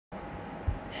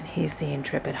And here's the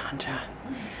intrepid hunter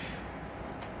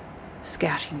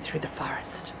scouting through the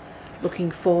forest, looking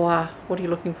for, what are you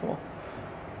looking for?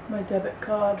 My debit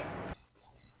card.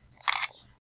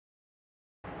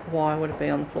 Why would it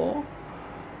be on the floor?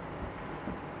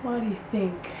 Why do you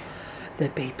think? The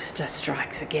beepster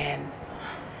strikes again.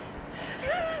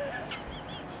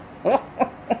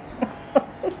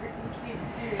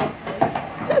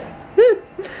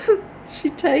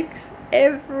 She takes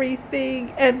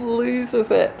everything and loses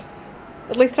it.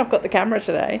 At least I've got the camera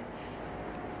today.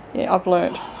 Yeah, I've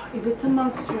learned. If it's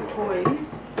amongst your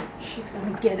toys, she's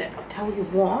gonna get it. I'll tell you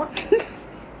what.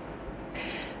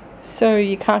 So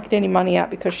you can't get any money out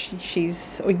because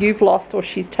she's, or you've lost, or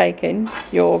she's taken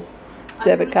your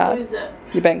debit card, lose it.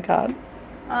 your bank card.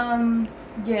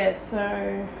 Yeah.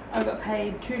 So I got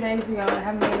paid 2 days ago, and I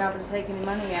haven't been able to take any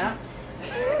money out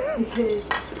because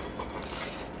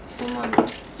someone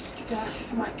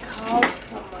stashed my card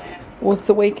somewhere. Well, it's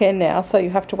the weekend now, so you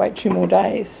have to wait 2 more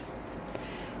days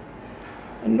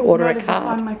and order a card.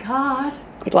 Find my card.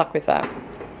 Good luck with that.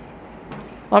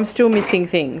 I'm still missing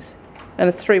things, and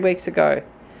it's 3 weeks ago,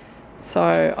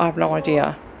 so I have no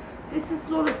idea. This is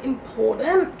sort of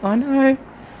important. I know.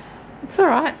 It's all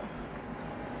right.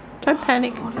 Don't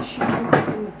panic. What did she throw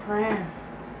in the pram?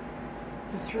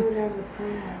 I threw it over the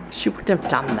pram. She wouldn't have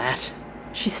done that.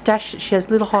 She stashed it. She has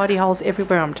little hidey holes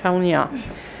everywhere, I'm telling you.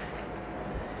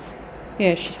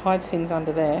 Yeah, she hides things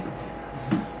under there.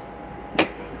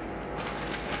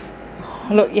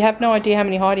 Look, you have no idea how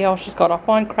many hidey holes she's got. I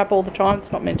find crap all the time.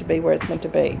 It's not meant to be where it's meant to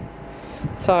be.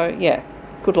 So, yeah,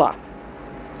 good luck.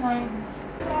 Thanks.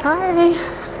 Hi,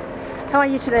 how are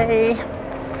you today?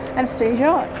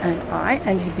 Anastasia and I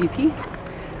and BP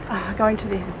are going to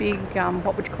this big,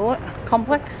 what would you call it?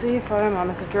 Complex? DFO, Mum.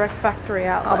 It's a direct factory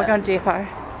outlet. Oh, we're going to depot.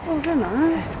 Oh, very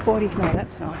nice. It's 40. No,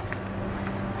 that's nice.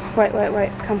 Wait, wait,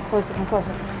 wait. Come closer, come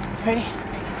closer. Ready?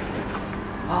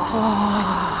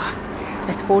 Oh,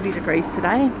 it's 40 degrees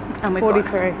today. And we've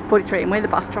 43. got 43, and where the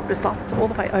bus drop us off, it's all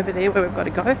the way over there where we've got to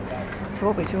go. So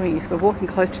what we're doing is we're walking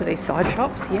close to these side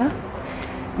shops here,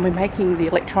 and we're making the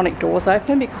electronic doors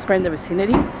open because we're in the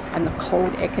vicinity, and the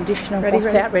cold air conditioner wafts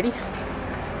out. Ready?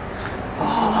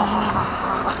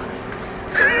 Oh.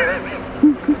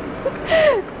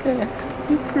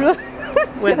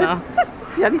 We're nuts.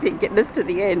 It's the only thing getting us to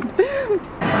the end.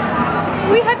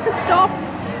 We had to stop.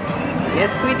 Yes,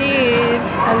 we did.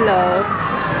 Hello.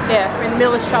 Yeah, we're in the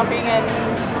middle of shopping, and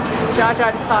Jar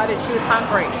Jar decided she was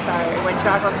hungry. So when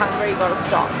Jar Jar's hungry, you got to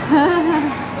stop.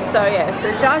 So yeah,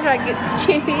 so Jar Jar gets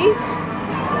chippies,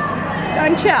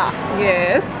 don't ya?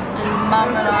 Yes. And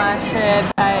Mum and I shared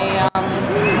a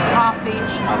half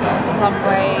each of a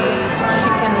Subway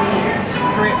chicken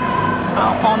strip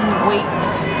on wheat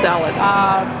Salad.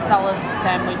 salad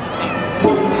sandwich thing.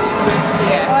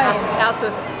 Yeah, ours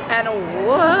was and a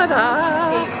water.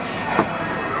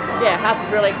 Yeah, ours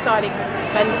is really exciting.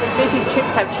 And BP's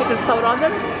chips have chicken salt on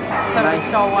them. So we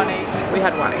stole one each. We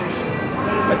had one each.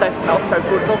 But they smell so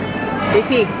good. Look,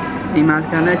 BP, Nima's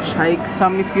gonna take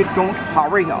some if you don't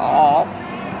hurry up.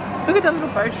 Look at the little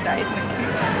bow today, isn't it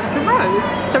cute? It's a rose.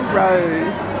 It's a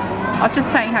rose. I was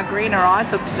just saying how green her eyes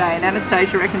look today, and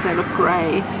Anastasia reckons they look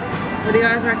grey. What do you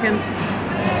guys reckon?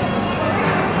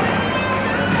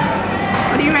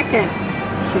 What do you reckon?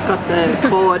 She's got the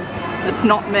board. That's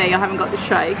not me. I haven't got the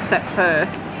shakes. That's her.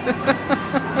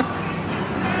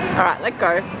 All right, let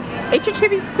go. Eat your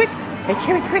chippies quick. Eat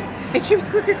chippies quick. Eat chippies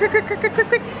quick, quick, quick, quick, quick, quick,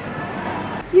 quick.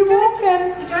 You walking?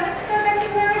 You don't have to go back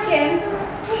in there again.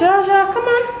 Jar Jar, come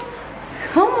on.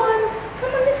 Come on.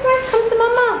 Come on this way. Come to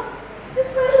Mama. This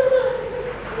way.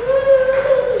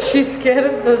 She's scared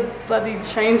of the bloody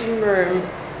changing room.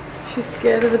 She's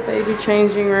scared of the baby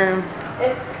changing room.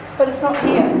 But it's not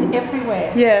here. It's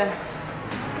everywhere. Yeah.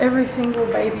 Every single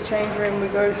baby change room we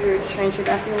go to change her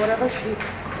nappy or whatever, she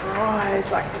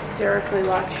cries like hysterically,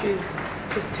 like she's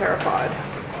just terrified.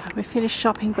 We finished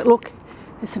shopping, but look,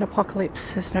 it's an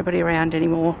apocalypse. There's nobody around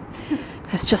anymore.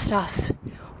 It's just us.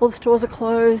 All the stores are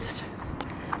closed.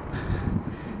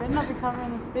 You better not be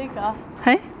covering the speaker.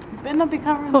 Hey? You better not be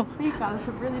covering the speaker. That's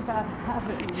a really bad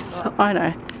habit you've got. I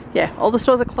know. Yeah, all the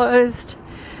stores are closed.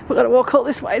 We've got to walk all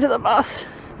this way to the bus.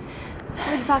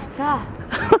 Where'd you park the car?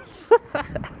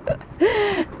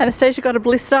 Anastasia got a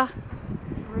blister.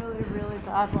 Really, really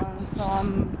bad one. So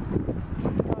I'm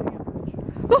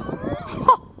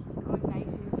going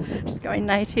native. She's going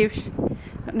native. She's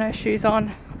got no shoes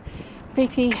on.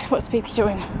 BP, what's BP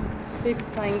doing? BP's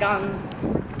playing guns.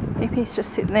 BP's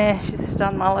just sitting there. She's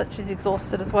done mullet. She's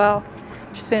exhausted as well.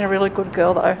 She's been a really good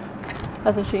girl though,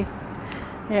 hasn't she?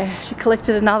 Yeah, she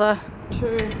collected another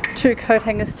two coat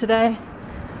hangers today.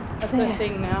 That's her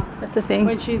thing now. That's a thing.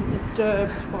 When she's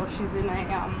disturbed while she's in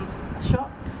a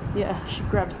shop, yeah, she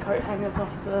grabs coat hangers off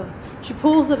she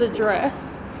pulls at a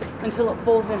dress until it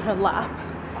falls in her lap,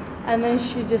 and then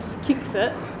she just kicks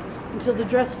it until the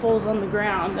dress falls on the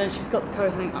ground and she's got the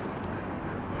coat hanger.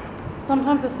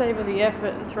 Sometimes I save her the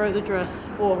effort and throw the dress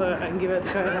for her and give her the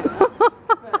coat hanger.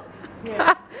 But,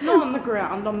 yeah, not on the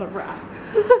ground, on the rack.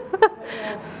 But,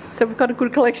 yeah. So we've got a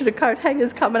good collection of coat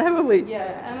hangers coming, haven't we?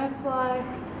 Yeah, and it's like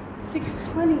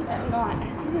 6:20 at night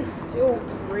and it is still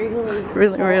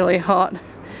really hot.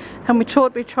 And we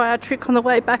thought we'd try our trick on the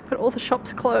way back, but all the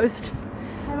shops are closed.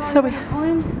 So we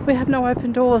have no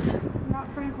open doors. Oh,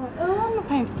 I'm not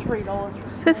paying $3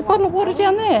 for a There's a bottle of water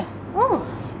down there. Oh.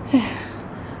 Yeah.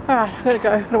 Alright, I've got to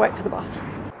go. I've got to wait for the bus.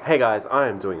 Hey guys, I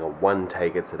am doing a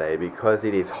one-taker today because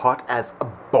it is hot as a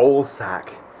ball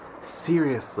sack.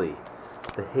 Seriously,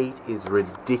 the heat is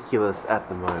ridiculous at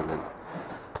the moment.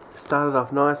 It started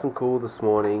off nice and cool this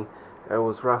morning. It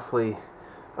was roughly,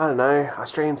 I don't know, I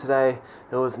streamed today,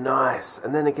 it was nice.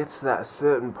 And then it gets to that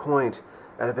certain point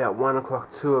at about 1 o'clock,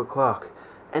 2 o'clock,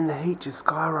 and the heat just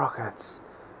skyrockets.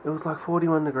 It was like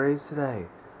 41 degrees today.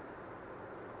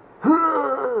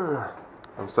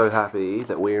 I'm so happy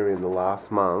that we're in the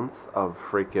last month of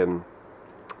freaking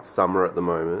summer at the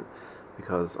moment,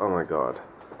 because oh my god,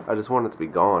 I just want it to be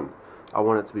gone. I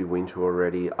want it to be winter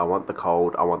already. I want the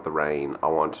cold, I want the rain, I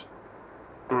want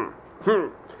you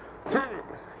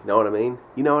know what I mean?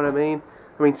 You know what I mean?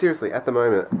 I mean seriously, at the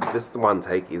moment, this one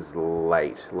take is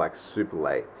late, like super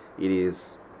late. It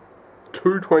is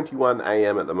 2:21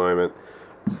 AM at the moment.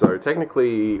 So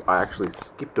technically I actually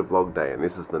skipped a vlog day and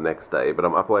this is the next day, but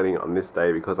I'm uploading it on this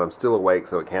day because I'm still awake,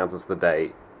 so it counts as the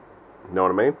day. You know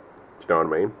what I mean? Do you know what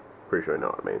I mean? Pretty sure you know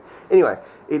what I mean. Anyway,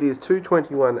 it is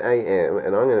 2:21 AM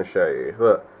and I'm going to show you.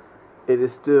 Look, it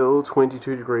is still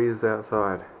 22 degrees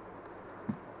outside.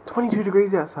 22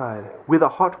 degrees outside with a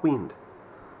hot wind.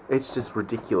 It's just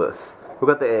ridiculous. We've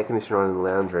got the air conditioner on in the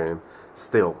lounge room.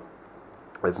 Still,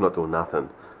 it's not doing nothing.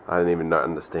 I don't even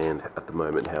understand at the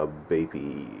moment how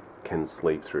Beepy can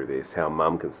sleep through this, how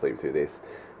Mum can sleep through this,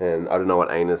 and I don't know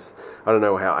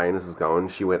how Anus is going.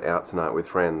 She went out tonight with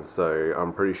friends, so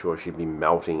I'm pretty sure she'd be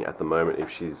melting at the moment if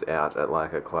she's out at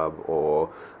like a club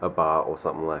or a bar or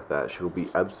something like that. She'll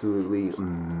be absolutely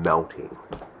melting.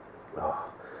 Oh.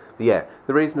 But yeah,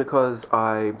 the reason because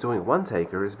I'm doing a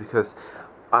one-taker is because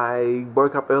I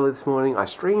woke up early this morning, I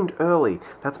streamed early,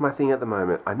 that's my thing at the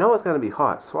moment. I know it's going to be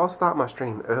hot, so I'll start my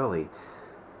stream early.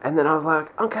 And then I was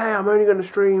like, okay, I'm only going to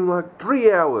stream like 3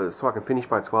 hours, so I can finish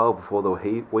by 12 before the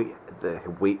heat wave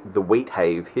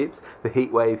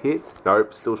hits.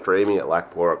 Nope, still streaming at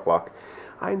like 4 o'clock.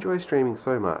 I enjoy streaming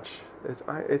so much,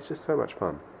 it's just so much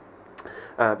fun.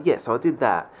 Yeah, so I did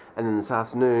that, and then this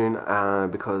afternoon,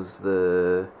 because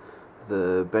the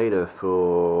beta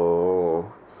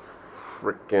for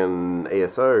frickin'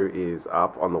 ESO is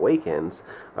up on the weekends,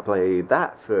 I played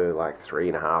that for like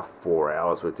 3.5, 4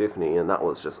 hours with Tiffany, and that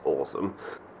was just awesome.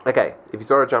 Okay, if you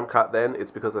saw a jump cut then, it's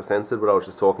because I censored what I was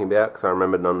just talking about, because I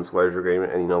remembered non-disclosure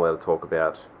agreement and you're not allowed to talk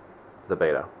about the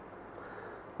beta.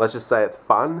 Let's just say it's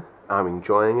fun, I'm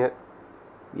enjoying it.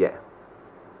 Yeah,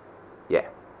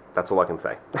 that's all I can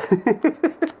say.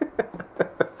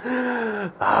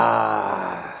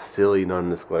 Silly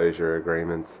non-disclosure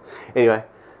agreements. Anyway,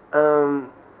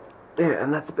 yeah,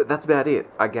 and that's about it.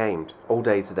 I gamed all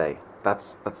day today.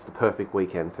 That's the perfect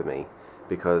weekend for me,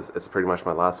 because it's pretty much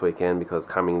my last weekend, because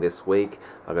coming this week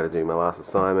I've got to do my last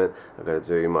assignment, I've got to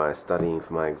do my studying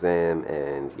for my exam,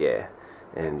 and yeah,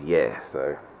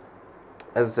 so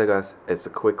as I said guys, it's a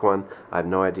quick one. I have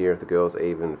no idea if the girls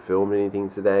even filmed anything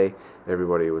today.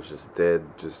 Everybody was just dead,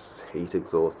 just heat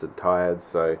exhausted, tired,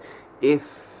 so if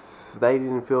they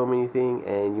didn't film anything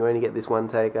and you only get this one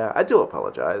taker, I do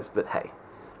apologize, but hey,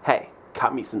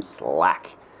 cut me some slack.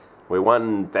 We're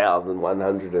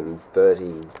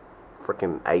 1,130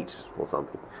 freaking 8 or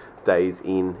something days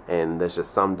in, and there's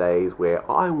just some days where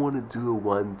I want to do a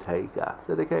one taker. Is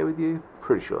that okay with you?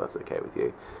 Pretty sure that's okay with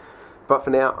you. But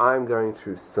for now, I'm going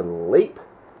to sleep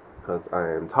because I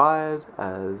am tired,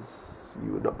 as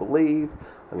you would not believe.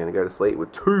 I'm going to go to sleep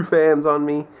with 2 fans on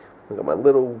me. I've got my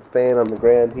little fan on the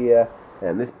ground here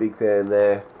and this big fan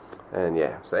there, and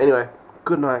yeah, so anyway,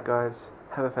 good night guys,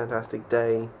 have a fantastic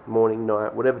day, morning,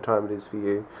 night, whatever time it is for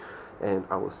you, and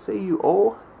I will see you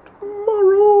all